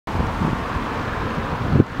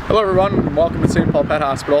Hello everyone, and welcome to St. Paul Pet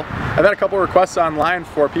Hospital. I've had a couple requests online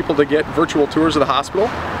for people to get virtual tours of the hospital,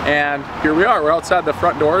 and here we are. We're outside the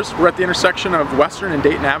front doors. We're at the intersection of Western and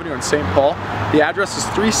Dayton Avenue in St. Paul. The address is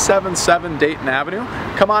 377 Dayton Avenue.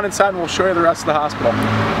 Come on inside and we'll show you the rest of the hospital.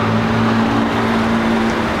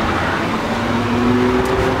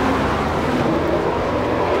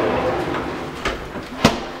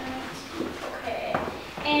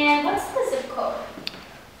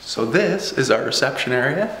 So this is our reception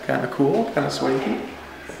area. Kind of cool, kind of swanky.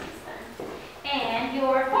 And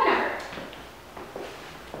your phone number.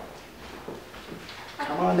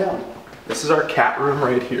 Come on down. This is our cat room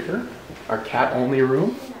right here. Our cat only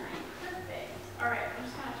room. Perfect. Alright, I'm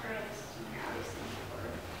just going to turn this system here, obviously.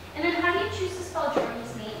 And then how do you choose to spell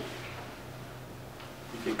Jordan's name?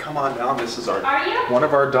 You can come on down. This is our one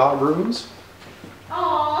of our dog rooms.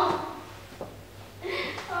 Aww.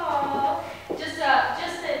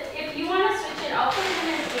 If you want to switch it, I'll put it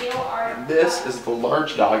in a video. And this is the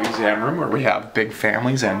large dog exam room where we have big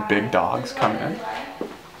families and big dogs come in.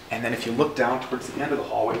 And then if you look down towards the end of the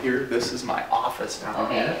hallway here, this is my office down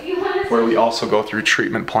here, where we also go through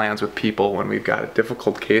treatment plans with people when we've got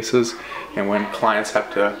difficult cases, and when clients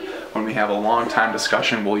have to, when we have a long time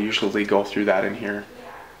discussion, we'll usually go through that in here.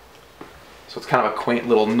 So it's kind of a quaint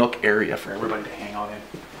little nook area for everybody to hang out in. And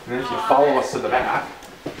then if you follow us to the back,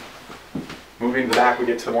 moving to the back, we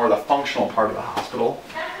get to more of the functional part of the hospital.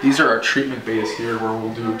 These are our treatment bays here, where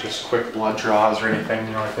we'll do just quick blood draws or anything.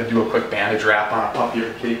 You know, if they do a quick bandage wrap on a puppy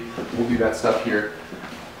or kitty, we'll do that stuff here.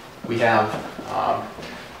 We have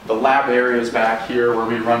the lab areas back here where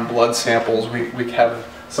we run blood samples. We have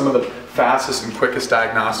some of the fastest and quickest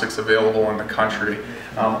diagnostics available in the country.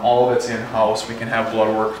 All of it's in-house. We can have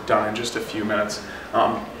blood work done in just a few minutes.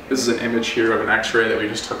 This is an image here of an x-ray that we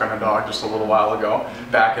just took on a dog just a little while ago,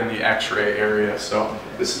 back in the x-ray area. So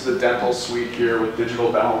this is the dental suite here with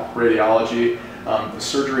digital dental radiology. The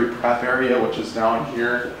surgery prep area, which is down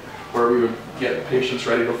here, where we would get patients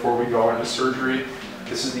ready before we go into surgery.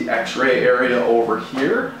 This is the x-ray area over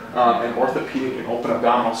here, and orthopedic and open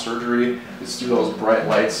abdominal surgery. It's through those bright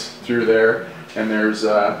lights through there. And there's,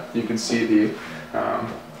 you can see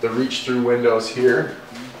the reach-through windows here,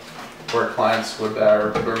 where clients would,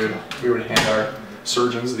 we would hand our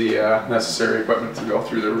surgeons the necessary equipment to go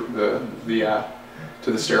through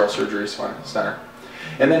to the sterile surgery center.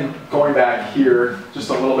 And then going back here, just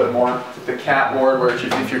a little bit more, the cat ward, where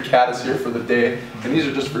if your cat is here for the day, and these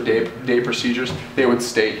are just for day procedures, they would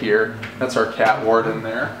stay here. That's our cat ward in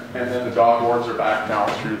there. And then the dog wards are back down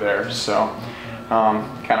through there. So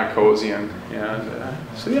kind of cozy and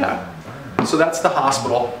so yeah. So that's the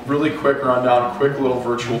hospital. Really quick rundown, quick little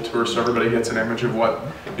virtual tour so everybody gets an image of what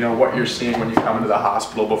you're seeing when you come into the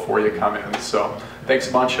hospital before you come in. So thanks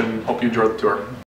a bunch and hope you enjoyed the tour.